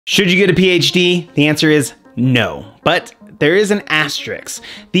Should you get a PhD? The answer is no, but there is an asterisk.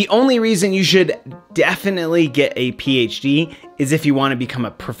 The only reason you should definitely get a PhD is if you want to become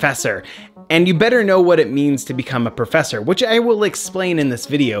a professor. And you better know what it means to become a professor, which I will explain in this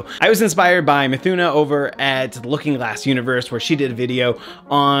video. I was inspired by Mithuna over at Looking Glass Universe, where she did a video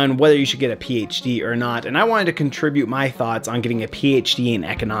on whether you should get a PhD or not. And I wanted to contribute my thoughts on getting a PhD in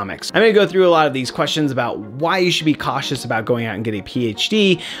economics. I'm gonna go through a lot of these questions about why you should be cautious about going out and getting a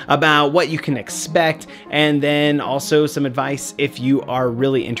PhD, about what you can expect, and then also some advice if you are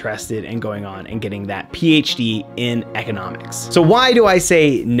really interested in going on and getting that PhD in economics. So why do I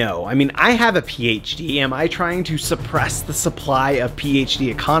say no? I mean, I have a PhD. Am I trying to suppress the supply of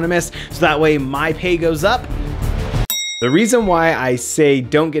PhD economists so that way my pay goes up? The reason why I say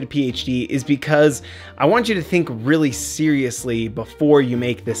don't get a PhD is because I want you to think really seriously before you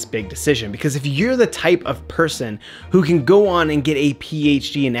make this big decision. Because if you're the type of person who can go on and get a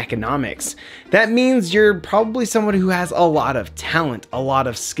PhD in economics, that means you're probably someone who has a lot of talent, a lot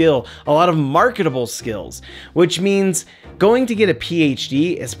of skill, a lot of marketable skills, which means going to get a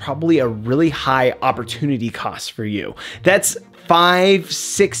PhD is probably a really high opportunity cost for you. That's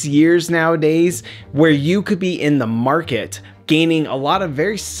 5-6 years nowadays where you could be in the market gaining a lot of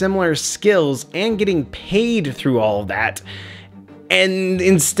very similar skills and getting paid through all of that. And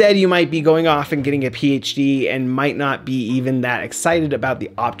instead you might be going off and getting a PhD and might not be even that excited about the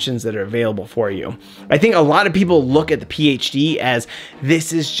options that are available for you. I think a lot of people look at the PhD as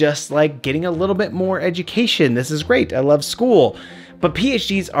this is just like getting a little bit more education. This is great. I love school. But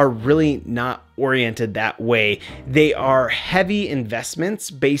PhDs are really not oriented that way. They are heavy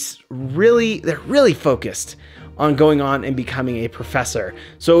investments they're really focused on going on and becoming a professor.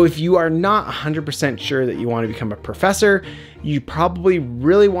 So if you are not 100% sure that you want to become a professor, you probably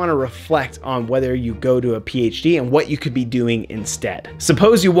really want to reflect on whether you go to a PhD and what you could be doing instead.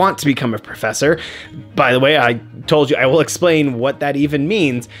 Suppose you want to become a professor. By the way, I told you I will explain what that even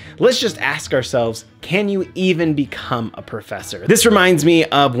means. Let's just ask ourselves, can you even become a professor? This reminds me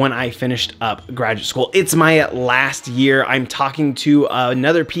of when I finished up graduate school. It's my last year. I'm talking to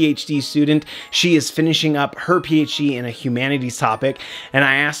another PhD student. She is finishing up her PhD in a humanities topic, and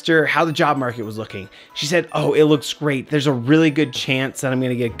I asked her how the job market was looking. She said, oh, it looks great. There's a really good chance that I'm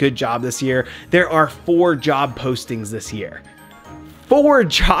gonna get a good job this year. There are 4 job postings this year. 4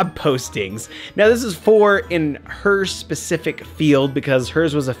 job postings. Now this is 4 in her specific field because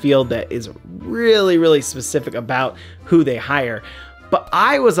hers was a field that is really specific about who they hire. But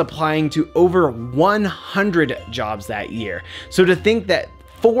I was applying to over 100 jobs that year. So to think that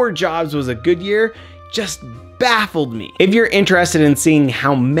 4 jobs was a good year just baffled me. If you're interested in seeing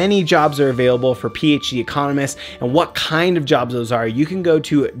how many jobs are available for PhD economists and what kind of jobs those are, you can go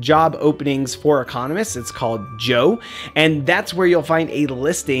to Job Openings for Economists. It's called JOE, and that's where you'll find a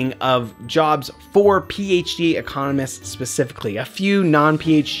listing of jobs for PhD economists specifically. A few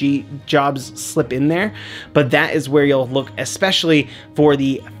non-PhD jobs slip in there, but that is where you'll look especially for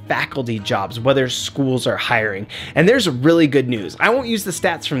the faculty jobs, whether schools are hiring. And there's really good news. I won't use the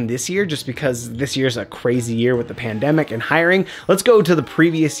stats from this year just because this year's a crazy year with the pandemic and hiring. Let's go to the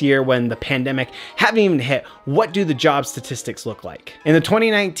previous year when the pandemic hadn't even hit. What do the job statistics look like? In the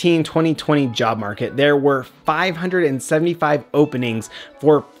 2019-2020 job market, there were 575 openings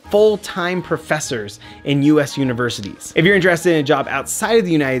for full-time professors in US universities. If you're interested in a job outside of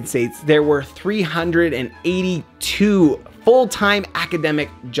the United States, there were 382 full-time academic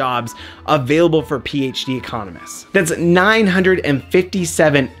jobs available for PhD economists. That's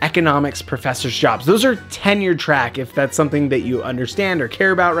 957 economics professors jobs. Those are tenure track if that's something that you understand or care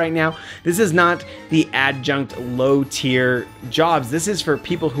about right now. This is not the adjunct low tier jobs. This is for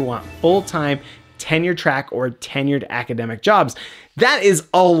people who want full-time tenure track or tenured academic jobs. That is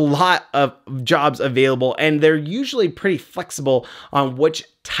a lot of jobs available, and they're usually pretty flexible on which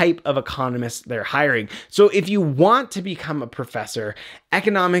type of economist they're hiring. So if you want to become a professor,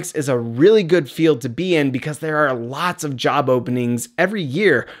 economics is a really good field to be in because there are lots of job openings every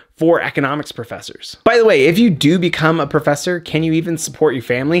year for economics professors. By the way, if you do become a professor, can you even support your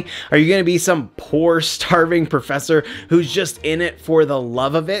family? Are you going to be some poor, starving professor who's just in it for the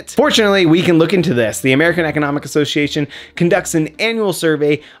love of it? Fortunately, we can look into this. The American Economic Association conducts an annual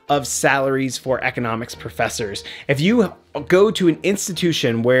survey of salaries for economics professors. If you go to an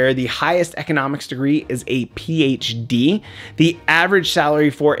institution where the highest economics degree is a PhD, the average salary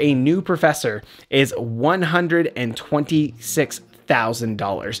for a new professor is $126,000.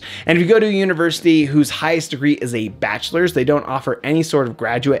 $100,000. And if you go to a university whose highest degree is a bachelor's, they don't offer any sort of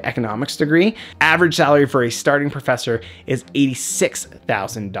graduate economics degree. Average salary for a starting professor is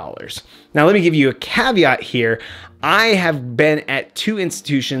 $86,000. Now, let me give you a caveat here. I have been at 2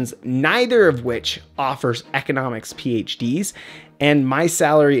 institutions, neither of which offers economics PhDs, and my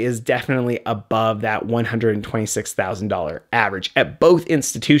salary is definitely above that $126,000 average at both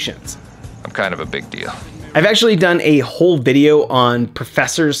institutions. I'm kind of a big deal. I've actually done a whole video on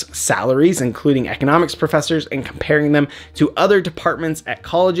professors' salaries, including economics professors, and comparing them to other departments at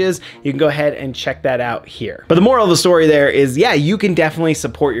colleges. You can go ahead and check that out here. But the moral of the story there is, yeah, you can definitely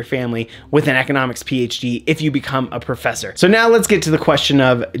support your family with an economics PhD if you become a professor. So now let's get to the question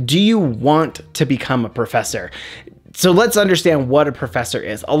of, do you want to become a professor? So let's understand what a professor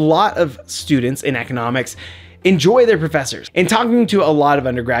is. A lot of students in economics enjoy their professors. In talking to a lot of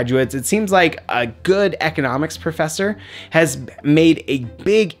undergraduates, it seems like a good economics professor has made a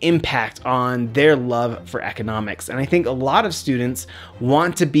big impact on their love for economics. And I think a lot of students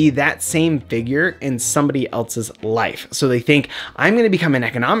want to be that same figure in somebody else's life. So they think, I'm going to become an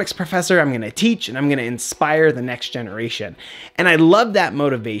economics professor, I'm going to teach, and I'm going to inspire the next generation. And I love that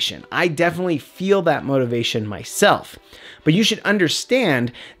motivation. I definitely feel that motivation myself. But you should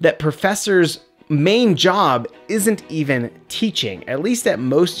understand that professors' main job isn't even teaching. At least at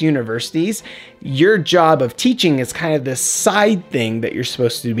most universities, your job of teaching is kind of this side thing that you're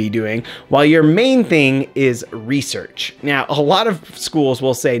supposed to be doing, while your main thing is research. Now, a lot of schools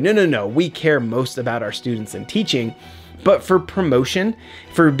will say, no, we care most about our students and teaching. But for promotion,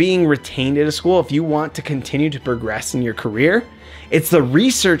 for being retained at a school, if you want to continue to progress in your career, it's the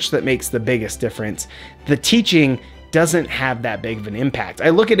research that makes the biggest difference. The teaching doesn't have that big of an impact. I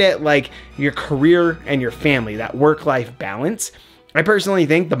look at it like your career and your family, that work-life balance. I personally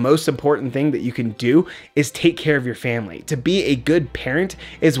think the most important thing that you can do is take care of your family. To be a good parent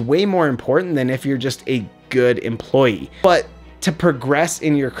is way more important than if you're just a good employee. But to progress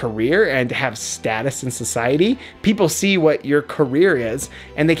in your career and to have status in society, people see what your career is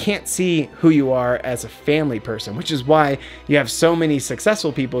and they can't see who you are as a family person, which is why you have so many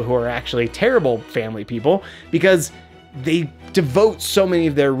successful people who are actually terrible family people, because they devote so many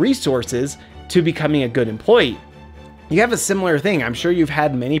of their resources to becoming a good employee. You have a similar thing. I'm sure you've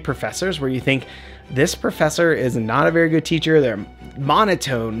had many professors where you think, this professor is not a very good teacher, they're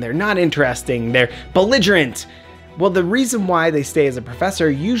monotone, they're not interesting, they're belligerent. Well, the reason why they stay as a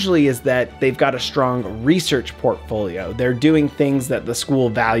professor usually is that they've got a strong research portfolio. They're doing things that the school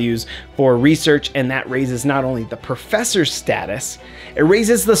values for research, and that raises not only the professor's status, it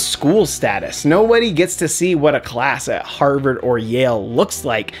raises the school status. Nobody gets to see what a class at Harvard or Yale looks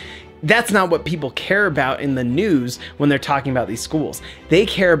like. That's not what people care about in the news when they're talking about these schools. They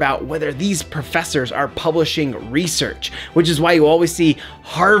care about whether these professors are publishing research, which is why you always see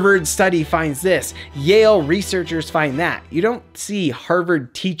Harvard study finds this, Yale researchers find that. You don't see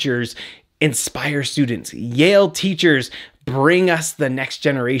Harvard teachers inspire students. Yale teachers bring us the next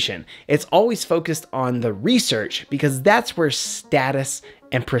generation. It's always focused on the research because that's where status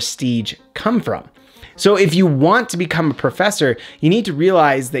and prestige come from. So if you want to become a professor, you need to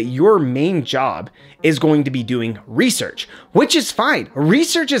realize that your main job is going to be doing research, which is fine.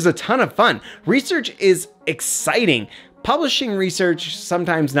 Research is a ton of fun. Research is exciting. Publishing research,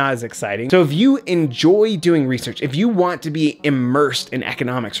 sometimes not as exciting. So if you enjoy doing research, if you want to be immersed in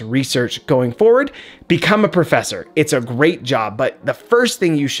economics research going forward, become a professor. It's a great job, but the first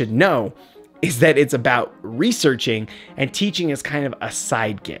thing you should know is that it's about researching, and teaching is kind of a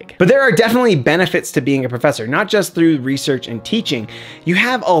side gig. But there are definitely benefits to being a professor, not just through research and teaching. You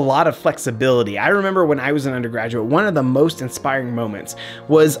have a lot of flexibility. I remember when I was an undergraduate, one of the most inspiring moments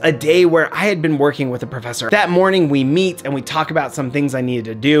was a day where I had been working with a professor. That morning we meet and we talk about some things I needed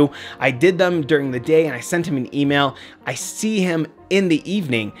to do. I did them during the day and I sent him an email. I see him in the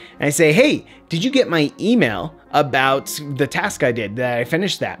evening and I say, hey, did you get my email about the task I did? Did I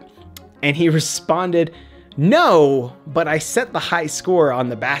finish that? And he responded, no, but I set the high score on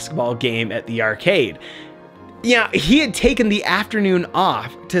the basketball game at the arcade. Yeah, he had taken the afternoon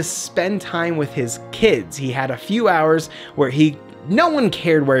off to spend time with his kids. He had a few hours where no one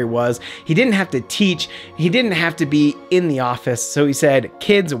cared where he was. He didn't have to teach. He didn't have to be in the office. So he said,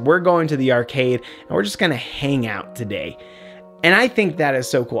 kids, we're going to the arcade and we're just gonna hang out today. And I think that is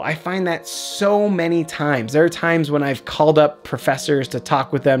so cool. I find that so many times. There are times when I've called up professors to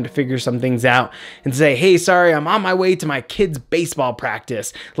talk with them to figure some things out and say, hey, sorry, I'm on my way to my kid's baseball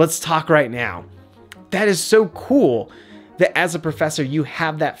practice. Let's talk right now. That is so cool that as a professor, you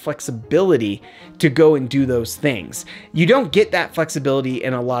have that flexibility to go and do those things. You don't get that flexibility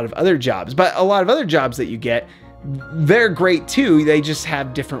in a lot of other jobs, but a lot of other jobs that you get, they're great too. They just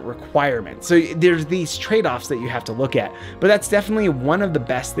have different requirements. So there's these trade-offs that you have to look at. But that's definitely one of the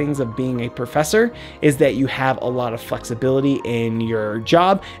best things of being a professor, is that you have a lot of flexibility in your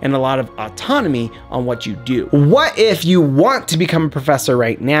job and a lot of autonomy on what you do. What if you want to become a professor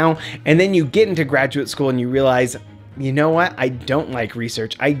right now, and then you get into graduate school and you realize, you know what? I don't like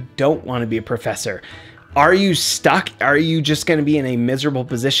research. I don't want to be a professor. Are you stuck? Are you just going to be in a miserable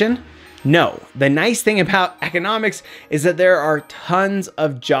position? No. The nice thing about economics is that there are tons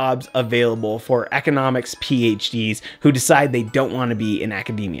of jobs available for economics PhDs who decide they don't want to be in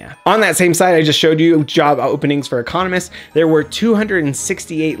academia. On that same site I just showed you job openings for economists, there were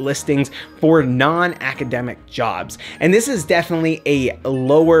 268 listings for non-academic jobs. And this is definitely a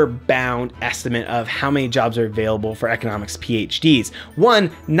lower bound estimate of how many jobs are available for economics PhDs. One,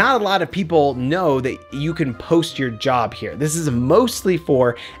 not a lot of people know that you can post your job here. This is mostly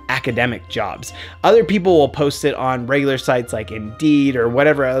for academic jobs. Other people will post it on regular sites like Indeed or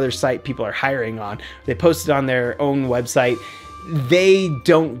whatever other site people are hiring on. They post it on their own website. They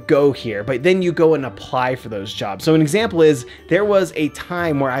don't go here, but then you go and apply for those jobs. So an example is, there was a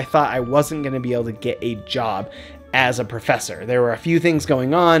time where I thought I wasn't going to be able to get a job as a professor. There were a few things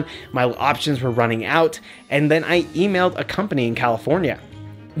going on, my options were running out, and then I emailed a company in California.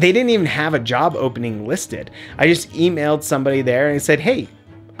 They didn't even have a job opening listed. I just emailed somebody there and I said, hey,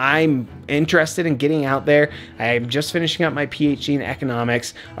 I'm interested in getting out there. I'm just finishing up my PhD in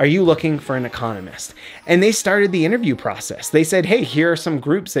economics. Are you looking for an economist? And they started the interview process. They said, hey, here are some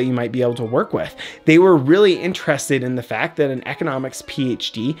groups that you might be able to work with. They were really interested in the fact that an economics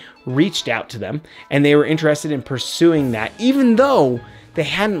PhD reached out to them, and they were interested in pursuing that, even though they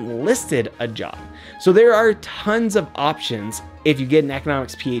hadn't listed a job. So there are tons of options if you get an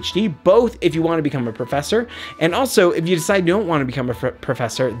economics PhD, both if you want to become a professor, and also if you decide you don't want to become a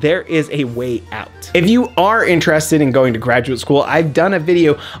professor, there is a way out. If you are interested in going to graduate school, I've done a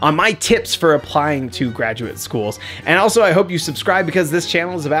video on my tips for applying to graduate schools. And also I hope you subscribe, because this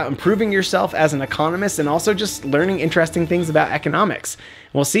channel is about improving yourself as an economist and also just learning interesting things about economics.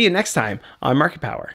 We'll see you next time on Market Power.